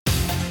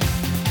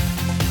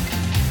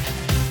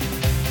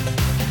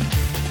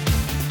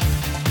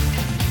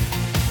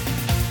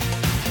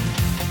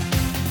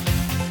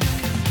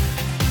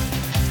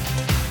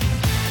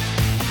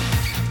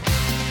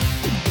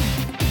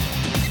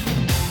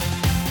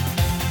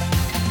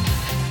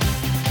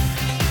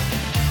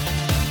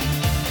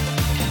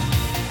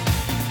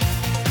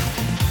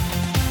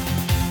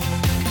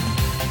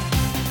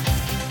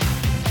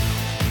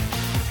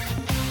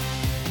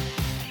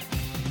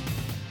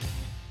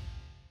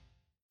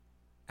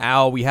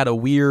Al, we had a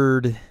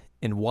weird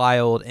and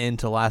wild end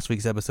to last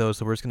week's episode,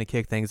 so we're just going to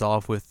kick things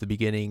off with the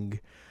beginning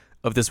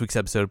of this week's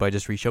episode by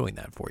just re-showing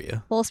that for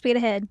you. Full speed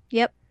ahead.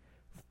 Yep.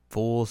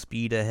 Full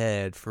speed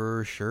ahead,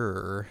 for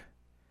sure.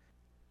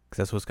 Because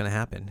that's what's going to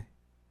happen.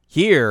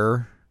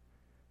 Here,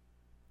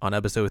 on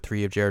episode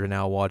 3 of Jared and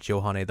Al Watch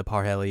YOHANE the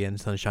Parhelion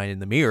Sunshine in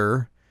the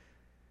Mirror,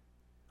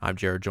 I'm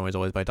Jared, joined as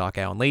always by Doc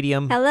Al and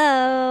Ladium.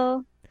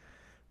 Hello.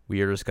 We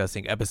are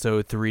discussing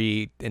episode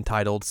 3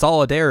 entitled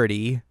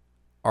Solidarity.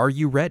 Are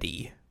you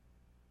ready?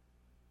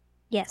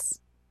 Yes.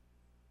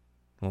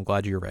 I'm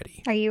glad you're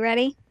ready. Are you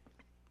ready?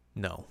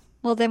 No.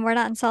 Well, then we're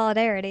not in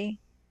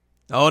solidarity.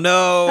 Oh,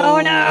 no.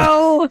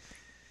 Oh,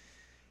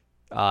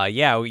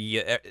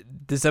 no.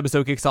 This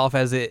episode kicks off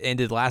as it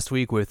ended last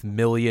week with $1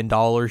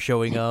 million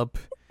showing up.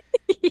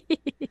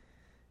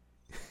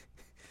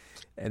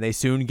 And they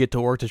soon get to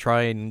work to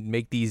try and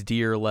make these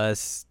deer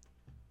less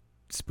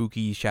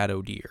spooky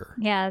shadow deer.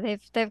 Yeah,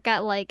 they've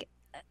got like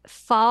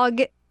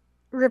fog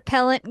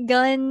repellent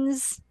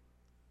guns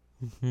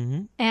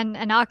Mm-hmm. and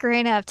an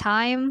ocarina of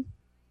time.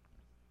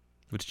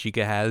 Which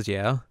Chica has,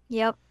 yeah.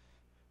 Yep.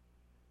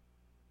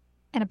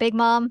 And a big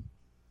mom.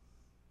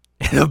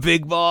 And a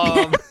big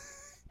bomb.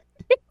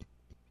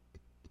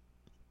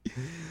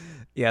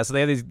 Yeah, so they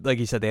have these, like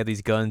you said, they have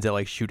these guns that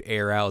like shoot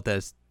air out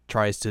that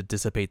tries to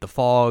dissipate the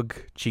fog.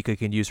 Chica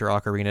can use her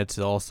ocarina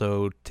to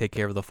also take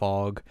care of the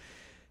fog.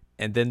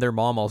 And then their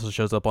mom also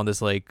shows up on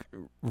this like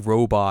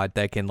robot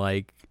that can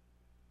like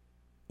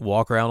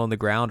walk around on the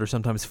ground or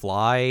sometimes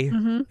fly.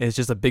 Mm-hmm. And it's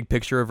just a big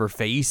picture of her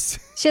face.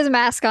 She has a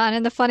mask on,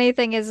 and the funny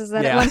thing is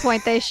that at one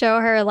point they show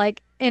her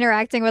like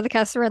interacting with a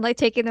customer and like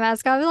taking the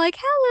mask off and like,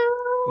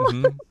 hello.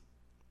 Mm-hmm.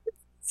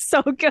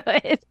 So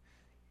good.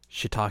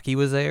 Shiitake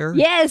was there.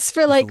 Yes,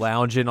 for like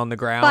lounging on the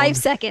ground. 5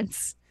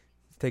 seconds.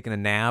 Taking a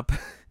nap.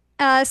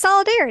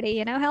 Solidarity,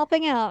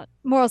 helping out.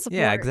 Moral support.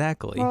 Yeah,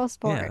 exactly. Moral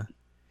support. Yeah.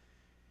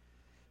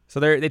 So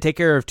they take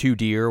care of 2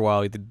 deer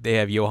while they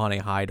have YOHANE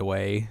hide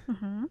away.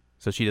 Mm-hmm.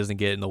 So she doesn't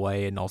get in the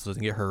way and also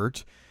doesn't get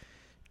hurt.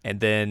 And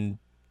then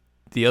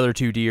the other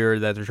 2 deer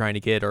that they're trying to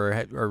get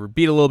are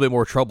being a little bit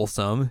more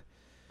troublesome.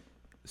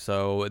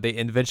 So they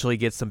eventually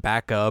get some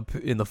backup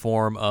in the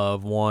form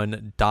of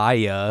one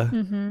Daya,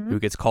 who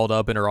gets called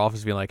up in her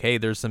office being like, hey,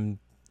 there's some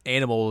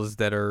animals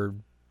that are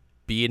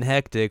being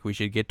hectic. We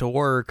should get to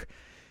work.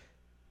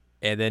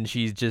 And then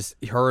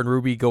her and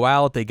Ruby go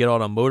out. They get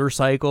on a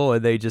motorcycle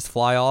and they just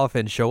fly off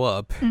and show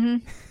up.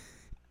 Mm-hmm.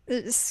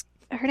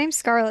 Her name's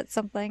Scarlet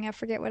something. I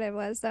forget what it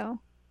was, though.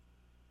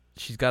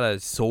 She's got a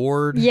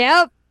sword.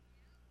 Yep.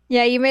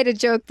 Yeah, you made a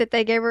joke that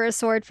they gave her a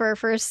sword for her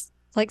first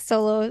like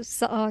solo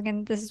song,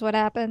 and this is what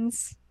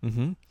happens.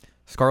 Mm-hmm.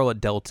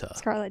 Scarlet Delta.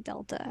 Scarlet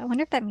Delta. I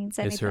wonder if that means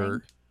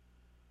anything.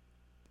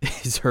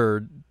 Is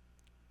her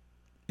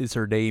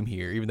name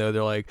here? Even though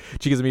they're like,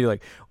 Chica's immediately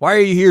like, why are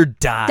you here,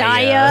 Daya?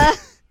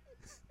 Daya.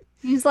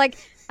 He's like,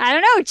 I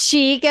don't know,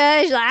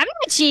 Chica. She's like, I'm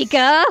not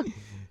Chica.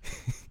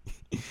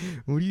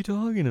 What are you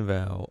talking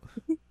about?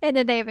 And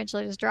then they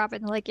eventually just drop it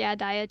and they're like, yeah,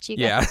 Daya, Chica.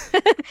 Yeah.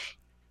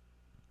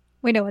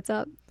 We know what's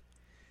up.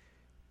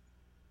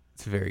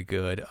 It's very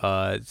good.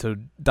 So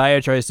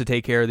Daya tries to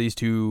take care of these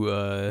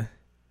 2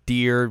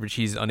 deer, but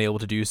she's unable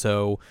to do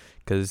so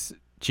because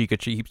Chica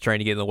keeps trying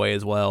to get in the way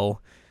as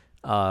well.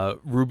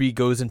 Ruby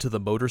goes into the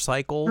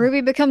motorcycle.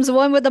 Ruby becomes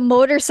one with a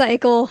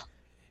motorcycle.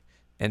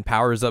 And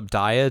powers up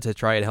Daya to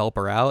try and help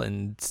her out,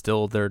 and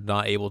still they're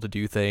not able to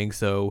do things.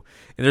 So,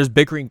 and there's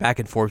bickering back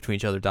and forth between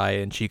each other.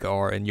 Daya and Chica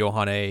are, and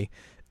YOHANE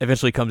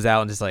eventually comes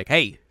out and is like,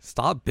 hey,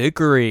 stop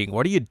bickering.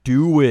 What are you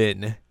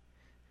doing?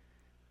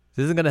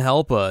 This isn't going to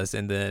help us.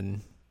 And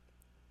then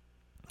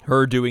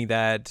her doing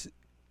that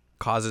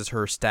causes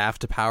her staff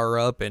to power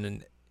up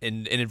and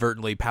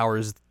inadvertently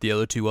powers the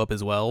other 2 up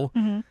as well.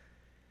 Mm-hmm.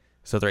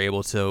 So they're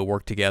able to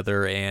work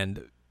together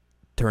and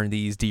turn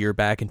these deer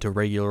back into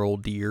regular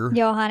old deer.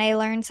 YOHANE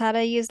learns how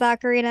to use the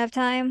Ocarina of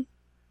Time.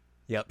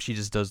 Yep, she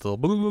just does the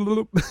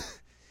little...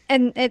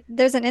 And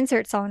there's an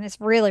insert song. It's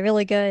really,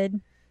 really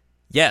good.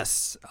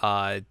 Yes,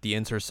 the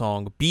insert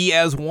song "Be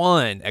as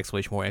One!"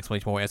 Exclamation point!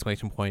 Exclamation point!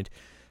 Exclamation point!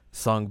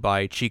 Sung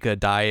by Chica,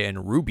 Daya,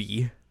 and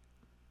Ruby.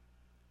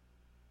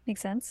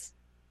 Makes sense.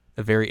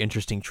 A very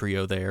interesting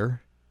trio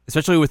there,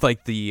 especially with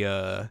like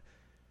the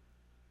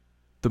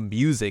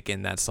music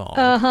in that song.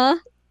 Uh-huh.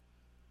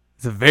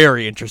 It's a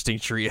very interesting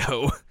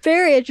trio.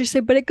 Very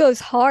interesting, but it goes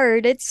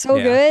hard. It's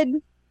so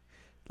good.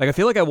 Like I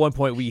feel like at one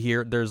point you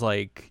hear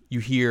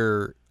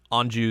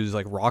Anju's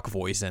like rock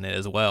voice in it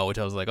as well, which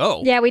I was like,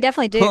 oh. Yeah, we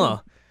definitely do. Huh.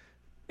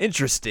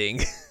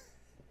 Interesting.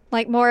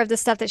 Like more of the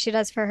stuff that she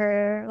does for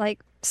her like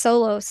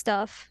solo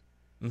stuff.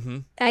 Mm-hmm.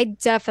 I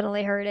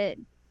definitely heard it.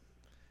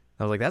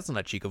 I was like, that's not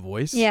a Chica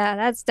voice. Yeah,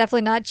 that's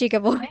definitely not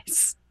Chica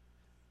voice.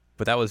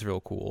 But that was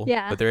real cool.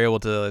 Yeah. But they're able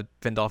to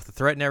fend off the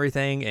threat and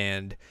everything,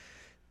 and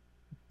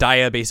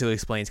Daya basically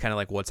explains kind of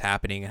like what's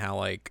happening and how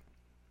like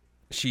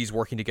she's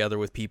working together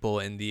with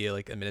people in the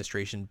like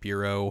administration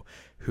bureau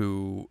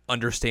who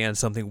understand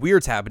something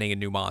weird's happening in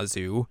New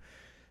Mazu.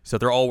 So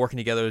they're all working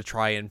together to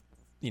try and,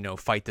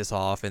 fight this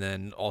off, and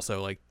then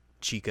also like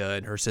Chica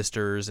and her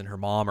sisters and her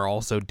mom are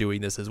also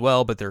doing this as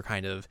well, but they're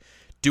kind of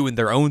doing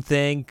their own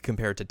thing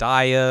compared to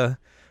Daya.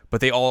 But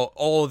they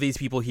all of these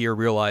people here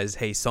realize,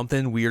 hey,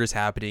 something weird is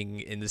happening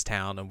in this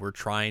town, and we're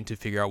trying to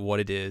figure out what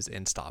it is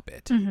and stop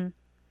it. Mm-hmm.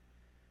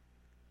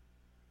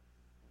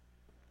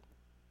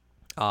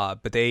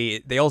 But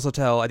they also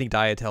tell, I think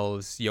Daya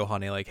tells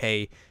Yohane, like,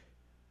 hey,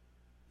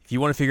 if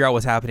you want to figure out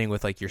what's happening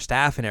with like your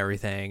staff and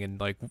everything and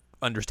like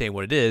understand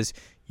what it is,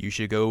 you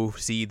should go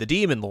see the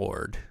Demon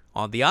Lord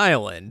on the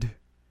island.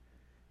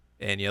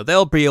 And,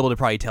 they'll be able to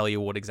probably tell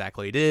you what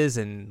exactly it is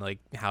and like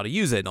how to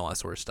use it and all that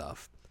sort of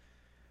stuff.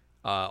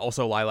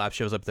 Also, Lilac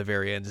shows up at the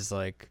very end, is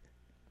like,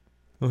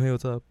 oh, hey,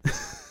 what's up?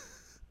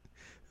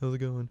 How's it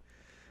going?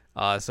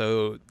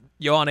 So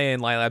Yohane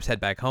and Lilac head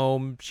back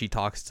home. She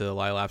talks to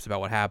Lilac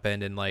about what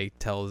happened and like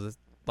tells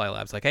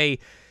Lilac, like, hey,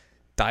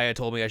 Daya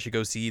told me I should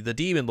go see the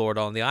Demon Lord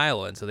on the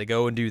island. So they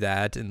go and do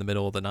that in the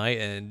middle of the night.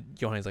 And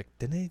Yohane's like,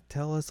 didn't they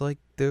tell us like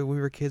that we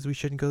were kids, we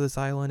shouldn't go to this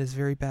island? It's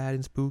very bad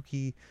and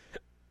spooky.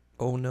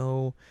 Oh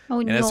no.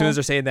 And as soon as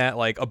they're saying that,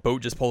 like a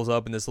boat just pulls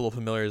up and this little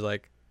familiar is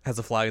like, has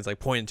a flag, is like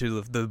pointing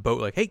to the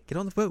boat, like, hey, get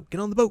on the boat, get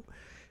on the boat.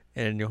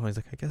 And Yohane's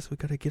like, I guess we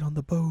gotta get on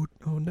the boat.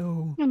 Oh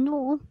no. Oh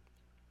no.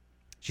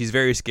 She's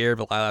very scared,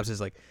 but Lilac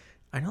is like,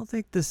 I don't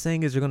think this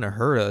thing is gonna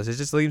hurt us. It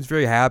just seems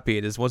very happy.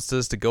 It just wants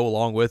us to go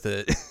along with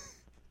it.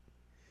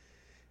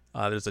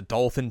 There's a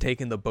dolphin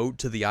taking the boat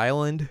to the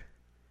island.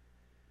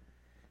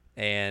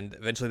 And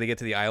eventually they get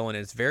to the island,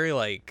 and it's very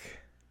like,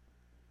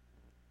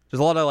 there's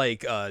a lot of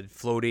like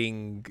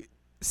floating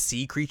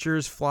sea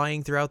creatures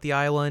flying throughout the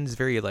island. It's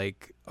very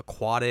like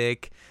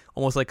aquatic,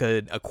 almost like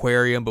an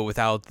aquarium, but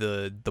without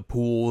the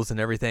pools and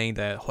everything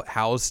that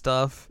house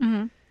stuff.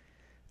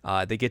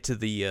 Mm-hmm. They get to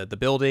the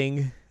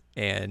building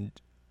and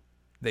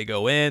they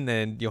go in,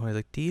 and Yohane's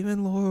like,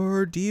 Demon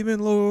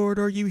Lord,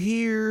 are you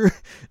here?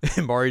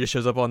 And Mari just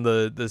shows up on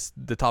the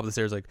top of the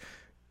stairs like,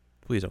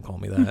 please don't call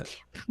me that.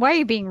 Why are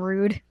you being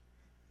rude?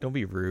 Don't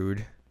be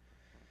rude.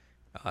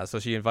 So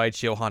she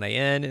invites Yohane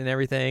in and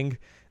everything.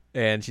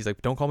 And she's like,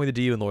 don't call me the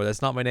Demon Lord.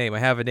 That's not my name. I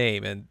have a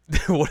name. And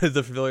one of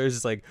the familiars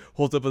just like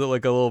holds up with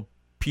like a little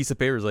piece of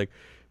paper. It's like,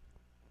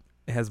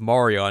 it has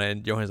Mari on it.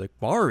 And Yohane's like,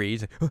 Mari?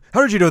 He's like, how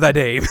did you know that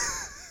name?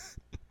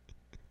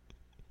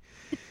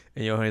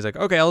 And Yohane's like,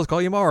 okay, I'll just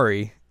call you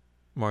Mari.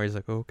 Mari's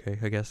like, okay,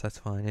 I guess that's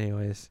fine.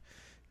 Anyways,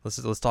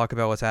 let's talk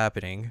about what's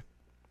happening.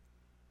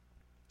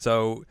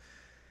 So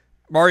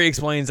Mari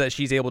explains that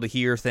she's able to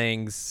hear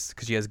things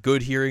because she has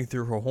good hearing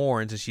through her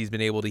horns, and she's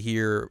been able to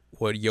hear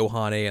what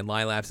Yohane and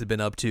Lilac have been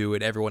up to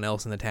and everyone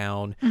else in the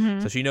town. Mm-hmm.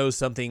 So she knows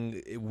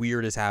something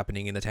weird is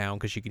happening in the town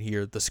because she can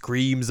hear the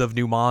screams of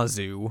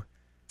Numazu.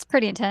 It's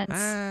pretty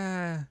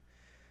intense.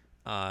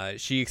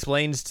 She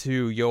explains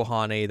to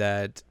Yohane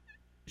that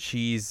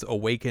she's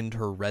awakened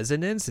her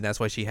resonance, and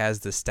that's why she has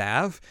the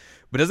staff,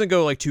 but doesn't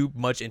go like too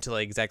much into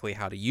like exactly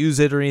how to use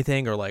it or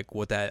anything, or like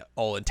what that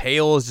all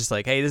entails. Just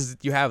like, hey,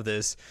 you have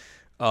this.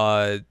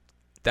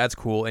 That's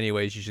cool.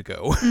 Anyways, you should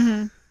go.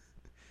 Mm-hmm.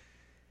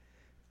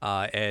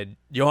 And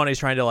Yohane's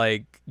trying to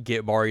like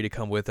get Mari to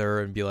come with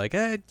her and be like,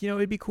 hey,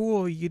 it'd be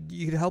cool. You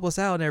could help us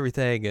out and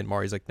everything. And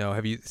Mari's like, no,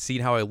 have you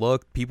seen how I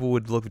look? People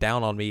would look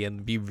down on me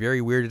and be very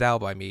weirded out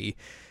by me.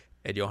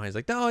 And Yohane's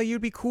like, no, you'd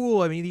be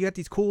cool. I mean, you got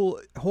these cool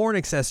horn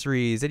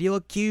accessories and you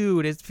look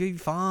cute. It's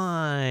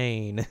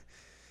fine.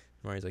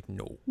 Mari's like,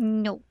 no.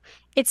 No.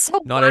 It's so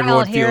Not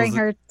wild hearing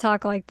her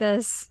talk like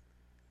this.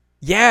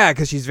 Yeah,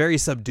 because she's very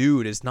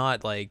subdued. It's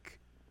not like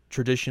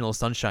traditional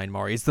Sunshine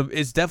Mari.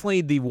 It's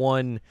definitely the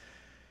one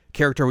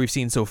character we've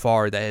seen so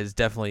far that has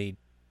definitely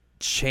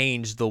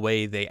changed the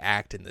way they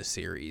act in this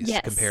series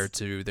compared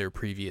to their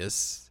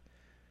previous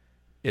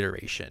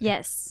iteration.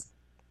 Yes.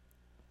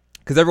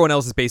 Because everyone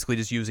else is basically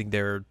just using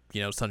their,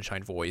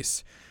 Sunshine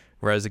voice.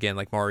 Whereas, again,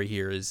 like Mari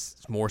here is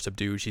more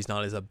subdued. She's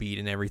not as upbeat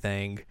and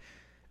everything.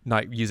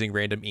 Not using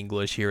random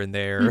English here and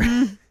there.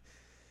 Mm-hmm.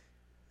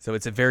 So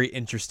it's a very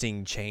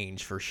interesting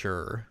change for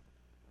sure.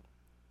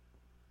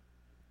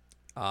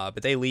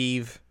 But they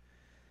leave.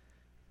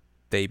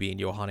 They being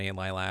Yohane and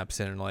Lilac,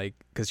 and like,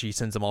 because she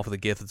sends them off with a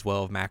gift as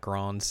well of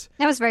macarons.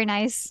 That was very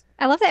nice.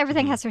 I love that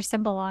everything has her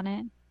symbol on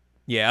it.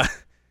 Yeah.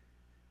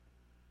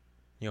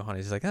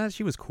 Yohane's like,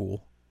 she was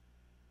cool.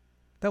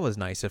 That was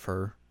nice of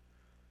her.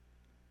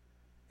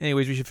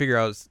 Anyways, we should figure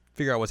out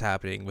what's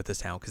happening with this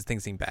town because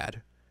things seem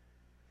bad.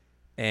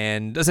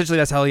 And essentially,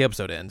 that's how the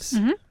episode ends,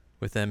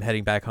 with them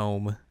heading back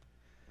home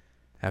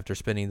after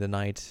spending the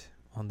night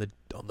on the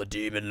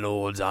Demon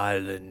Lord's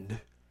island.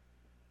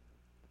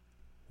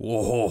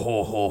 Whoa, ho,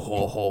 ho, ho,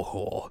 ho,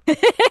 ho,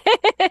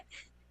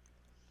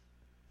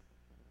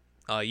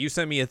 ho. You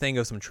sent me a thing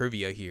of some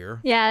trivia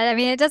here. Yeah, I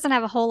mean, it doesn't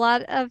have a whole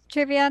lot of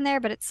trivia on there,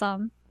 but it's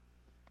some.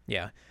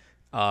 Yeah.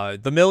 The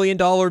 $1 Million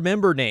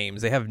member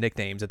names. They have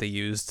nicknames that they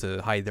use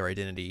to hide their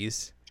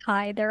identities.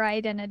 Hide their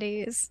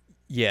identities.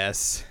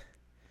 Yes.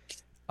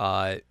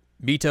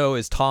 Mito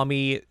is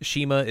Tommy,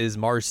 Shima is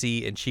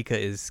Marcy, and Chica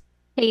is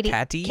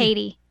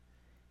Katie.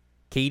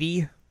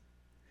 Katie.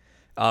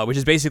 Which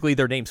is basically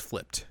their names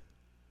flipped.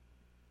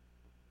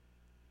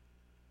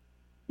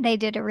 They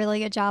did a really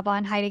good job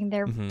on hiding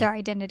their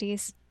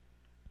identities.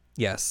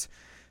 Yes.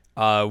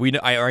 I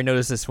already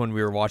noticed this when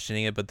we were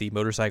watching it, but the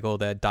motorcycle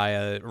that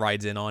Daya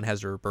rides in on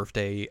has her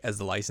birthday as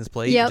the license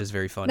plate, which is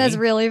very funny. That's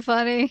really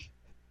funny.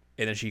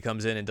 And then she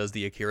comes in and does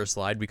the Akira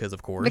slide because,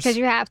 of course. Because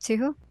you have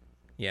to.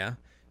 Yeah.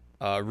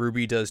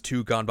 Ruby does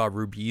 2 Ganba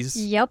rubies.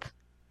 Yep.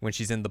 When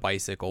she's in the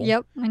bicycle.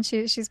 Yep. When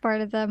she's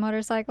part of the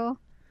motorcycle.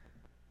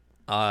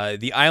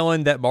 The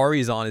island that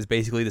Mari's on is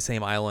basically the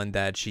same island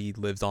that she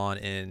lives on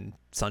in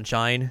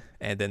Sunshine,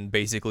 and then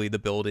basically the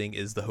building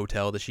is the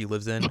hotel that she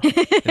lives in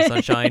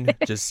Sunshine.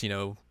 Just,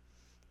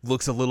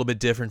 looks a little bit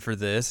different for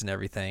this and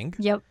everything.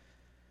 Yep.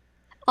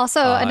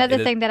 Also,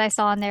 another thing that I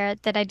saw in there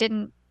that I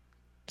didn't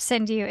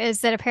send you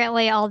is that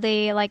apparently all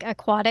the like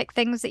aquatic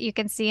things that you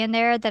can see in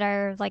there that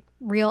are like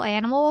real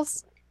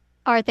animals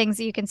are things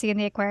that you can see in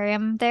the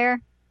aquarium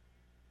there.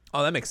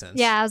 Oh, that makes sense.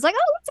 Yeah, I was like,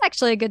 oh, that's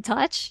actually a good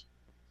touch.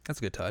 That's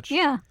a good touch.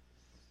 Yeah.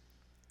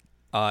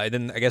 And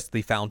then I guess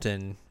the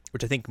fountain,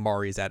 which I think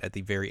Mari's at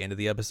the very end of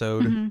the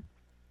episode,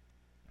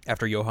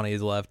 after Yohane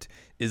is left,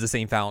 is the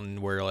same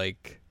fountain where,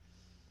 like,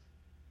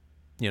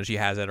 she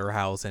has at her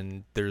house,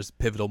 and there's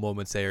pivotal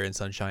moments there in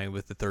Sunshine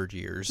with the third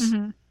years.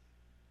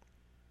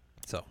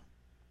 So,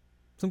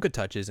 some good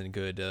touches and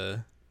good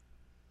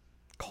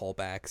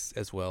callbacks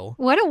as well.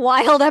 What a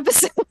wild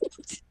episode.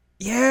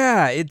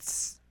 Yeah,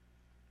 it's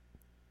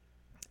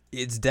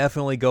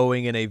definitely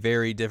going in a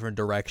very different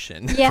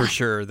direction for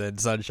sure than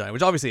Sunshine,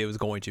 which obviously it was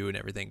going to and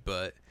everything,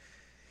 but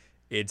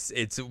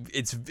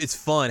it's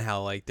fun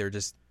how like they're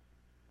just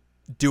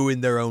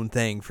doing their own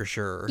thing for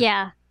sure.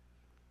 Yeah.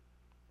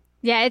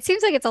 Yeah, it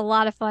seems like it's a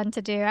lot of fun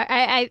to do.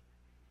 I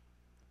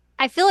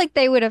feel like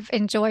they would have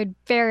enjoyed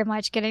very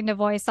much getting to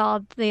voice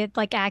all the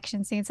like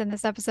action scenes in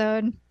this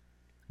episode.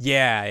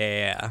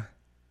 Yeah.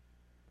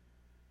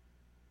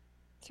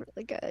 It's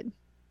really good.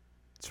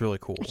 It's really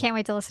cool. I can't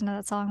wait to listen to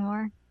that song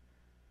more.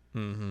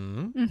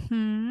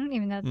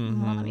 Even though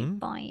let me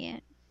buy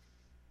it.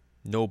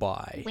 No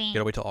buy. You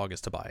gotta wait till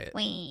August to buy it.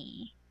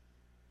 Wee.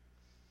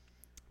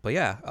 But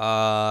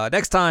yeah,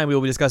 next time we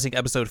will be discussing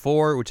episode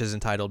 4, which is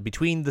entitled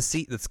Between the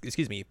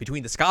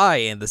Sky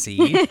and the Sea,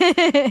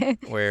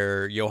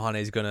 where Yohane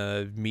is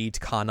gonna meet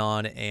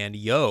Kanan and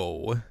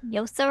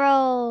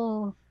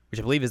Yosaro,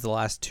 which I believe is the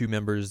last 2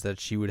 members that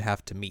she would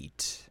have to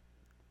meet.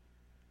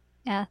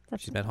 Yeah,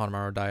 she's met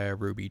Hanamaru, Daya,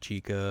 Ruby,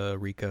 Chika,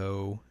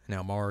 Riko,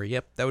 now Mari.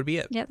 Yep, that would be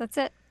it. Yep, that's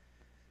it.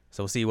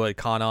 So we'll see what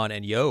Kanan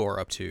and Yo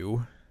are up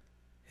to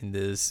in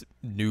this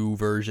new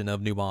version of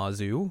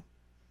Numazu.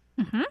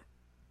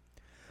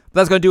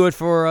 That's going to do it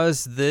for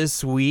us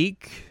this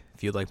week.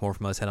 If you'd like more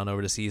from us, head on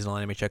over to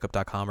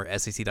seasonalanimecheckup.com or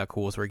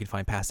sec.cool, where you can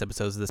find past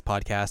episodes of this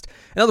podcast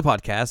and other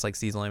podcasts like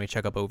Seasonal Anime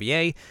Checkup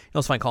OVA. You can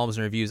also find columns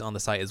and reviews on the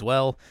site as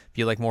well. If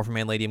you'd like more from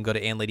Anladium, go to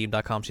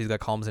anladium.com. She's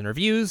got columns and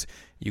reviews.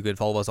 You can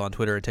follow us on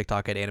Twitter and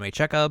TikTok at Anime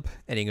Checkup,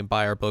 and you can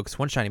buy our books,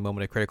 One Shiny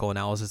Moment, A Critical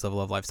Analysis of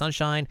Love, Life,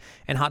 Sunshine,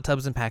 and Hot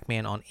Tubs and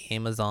Pac-Man on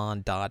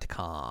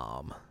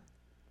Amazon.com.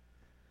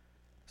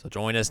 So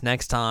join us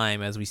next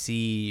time as we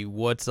see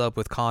what's up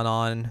with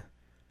Kanan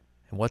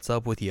and what's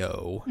up with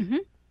Yo.